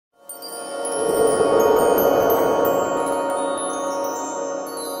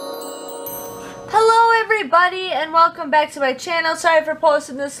everybody, and welcome back to my channel. Sorry for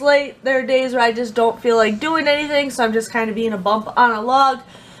posting this late. There are days where I just don't feel like doing anything, so I'm just kind of being a bump on a log.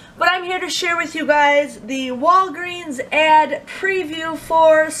 But I'm here to share with you guys the Walgreens ad preview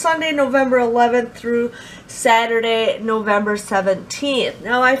for Sunday, November 11th through Saturday, November 17th.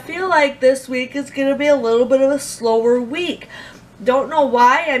 Now, I feel like this week is going to be a little bit of a slower week. Don't know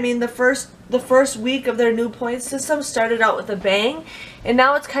why. I mean, the first week of their new point system started out with a bang, and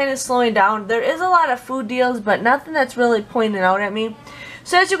now it's kind of slowing down. There is a lot of food deals, but nothing that's really pointing out at me.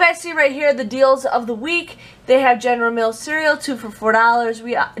 So as you guys see right here, the deals of the week, they have General Mills cereal, 2 for $4.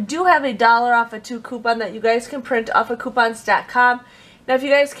 We do have a $1 off a 2 coupon that you guys can print off of coupons.com. Now if you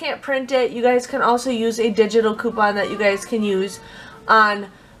guys can't print it, you guys can also use a digital coupon that you guys can use on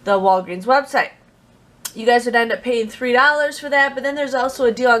the Walgreens website. You guys would end up paying $3 for that, but then there's also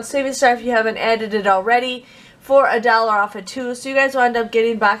a deal on Savings Star if you haven't added it already for a $1 off of 2. So you guys will end up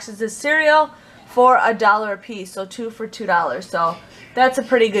getting boxes of cereal for $1 a piece, so 2 for $2. So that's a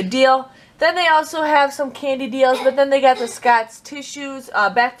pretty good deal. Then they also have some candy deals, but then they got the Scott's tissues,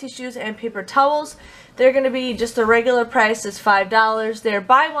 bath tissues, and paper towels. They're going to be just a regular price is $5. They're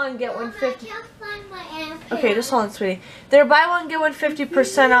buy one, get one 50. Okay, just hold on, sweetie. They're buy one, get one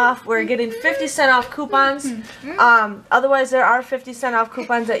 50% off. We're getting 50% off coupons. Otherwise, there are 50% off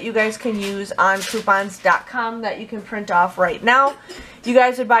coupons that you guys can use on coupons.com that you can print off right now. You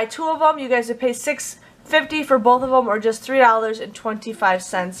guys would buy 2 of them. You guys would pay $6.50 for both of them, or just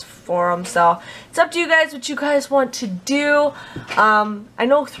 $3.25 for them. So it's up to you guys what you guys want to do. I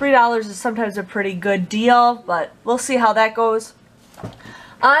know $3 is sometimes a pretty good deal, but we'll see how that goes.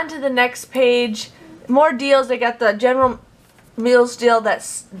 On to the next page. More deals. They got the General Mills deal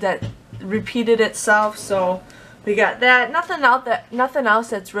that repeated itself. So we got that. Nothing else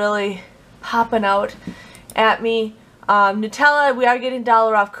that's really popping out at me. Nutella, we are getting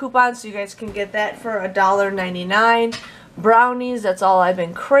 $1 off coupons, so you guys can get that for $1.99. Brownies, that's all I've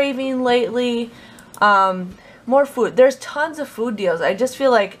been craving lately. More food. There's tons of food deals. I just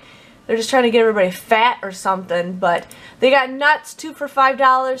feel like they're just trying to get everybody fat or something. But they got nuts, 2 for $5,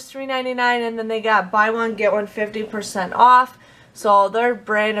 $3.99, and then they got buy one, get one 50% off. So their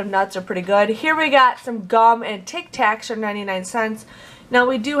brand of nuts are pretty good. Here we got some gum and Tic Tacs for 99 cents. Now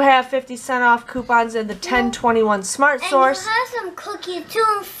we do have 50% off coupons in the 1021 Smart Source. And you have some cookies too,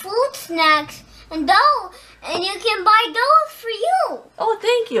 and fruit snacks, and dough, and you can buy those for you. Oh,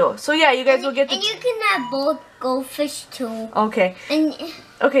 thank you. So yeah, you guys will get the... And you can have both goldfish too. Okay. And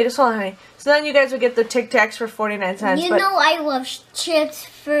okay, just hold on, honey. So then you guys will get the Tic Tacs for 49 cents. You know I love chips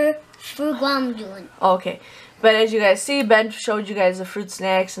for gum doing. Okay. But as you guys see, Ben showed you guys the fruit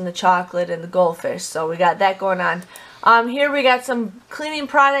snacks and the chocolate and the goldfish. So we got that going on. Here we got some cleaning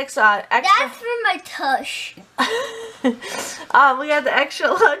products. Extra. That's for my tush. We got the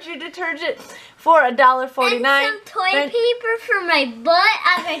extra laundry detergent for $1.49. And some toilet paper for my butt,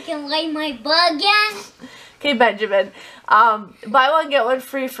 if I can lay my butt again. Okay, Benjamin. Buy one, get one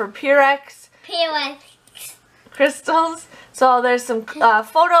free for Purex. Purex. Crystals. So there's some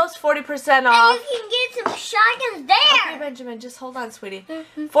photos, 40% off. And you can get some shotguns there. Okay, Benjamin, just hold on, sweetie.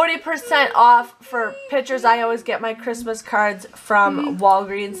 40% off for pictures. I always get my Christmas cards from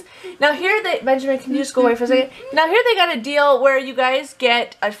Walgreens. Now here Benjamin, can you just go away for a second? Now here they got a deal where you guys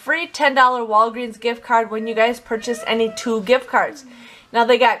get a free $10 Walgreens gift card when you guys purchase any 2 gift cards. Now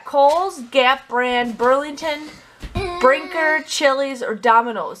they got Kohl's, Gap brand, Burlington, Brinker, Chili's, or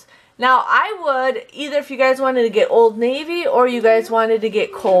Domino's. Now, I would, either if you guys wanted to get Old Navy or you guys wanted to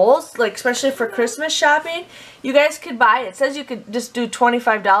get Kohl's, like especially for Christmas shopping, you guys could buy, it says you could just do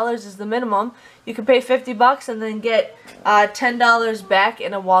 $25 is the minimum. You could pay 50 bucks and then get $10 back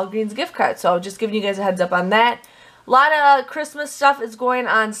in a Walgreens gift card. So just giving you guys a heads up on that. A lot of Christmas stuff is going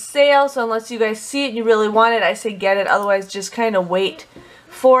on sale, so unless you guys see it and you really want it, I say get it. Otherwise, just kind of wait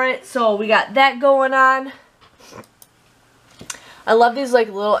for it. So we got that going on. I love these like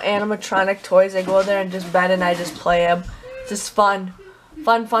little animatronic toys. I go there and just Ben and I just play them. It's just fun.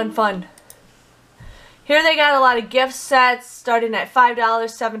 Fun, fun, fun. Here they got a lot of gift sets starting at $5,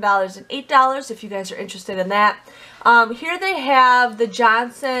 $7, and $8 if you guys are interested in that. Here they have the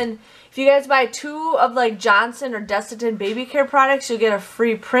Johnson. If you guys buy 2 of like Johnson or Desitin baby care products, you'll get a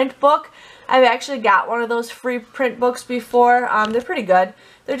free print book. I've actually got one of those free print books before. They're pretty good.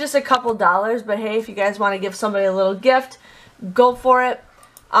 They're just a couple dollars, but hey, if you guys want to give somebody a little gift, go for it.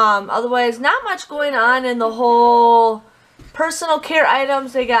 Otherwise, not much going on in the whole personal care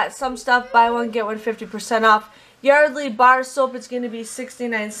items. They got some stuff, buy one, get one 50% off. Yardley bar soap, it's going to be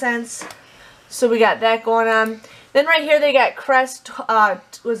 69 cents. So we got that going on. Then right here they got Crest,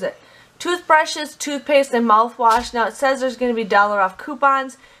 toothbrushes, toothpaste, and mouthwash. Now it says there's going to be $1 off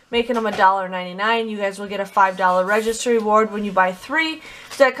coupons. making them $1.99. You guys will get a $5 register reward when you buy 3.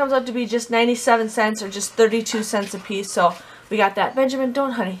 So that comes up to be just 97 cents or just 32 cents a piece. So we got that. Benjamin,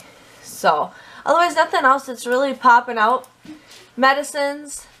 don't honey. So otherwise nothing else that's really popping out.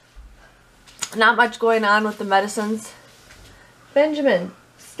 Medicines. Not much going on with the medicines. Benjamin,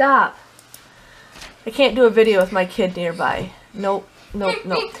 stop. I can't do a video with my kid nearby. Nope. Nope,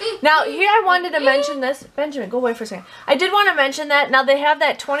 nope. Now, here I wanted to mention this. Benjamin, go away for a second. I did want to mention that. Now, they have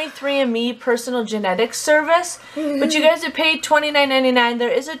that 23andMe personal genetics service. But you guys have paid $29.99.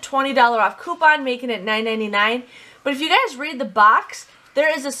 There is a $20 off coupon, making it $9.99. But if you guys read the box, there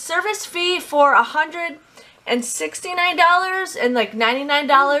is a service fee for $169 and like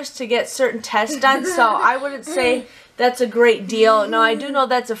 $99 to get certain tests done. So I wouldn't say that's a great deal. Now, I do know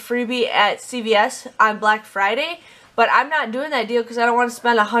that's a freebie at CVS on Black Friday. But I'm not doing that deal because I don't want to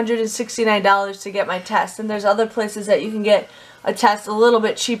spend $169 to get my test. And there's other places that you can get a test a little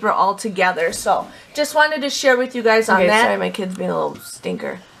bit cheaper altogether. So just wanted to share with you guys on that. Sorry, my kid's being a little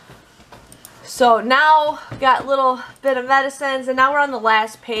stinker. So now got a little bit of medicines, and now we're on the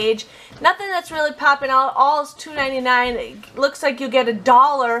last page. Nothing that's really popping out. All is $2.99. It looks like you get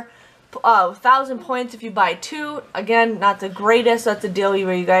 $1. 1,000 points if you buy 2. Again, not the greatest. That's a deal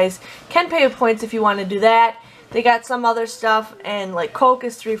where you guys can pay with points if you want to do that. They got some other stuff, and like Coke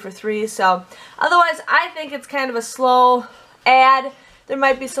is 3 for 3. So otherwise, I think it's kind of a slow ad. There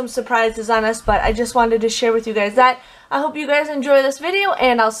might be some surprises on us, but I just wanted to share with you guys that. I hope you guys enjoy this video,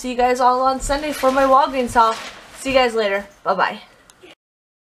 and I'll see you guys all on Sunday for my Walgreens haul. See you guys later. Bye-bye.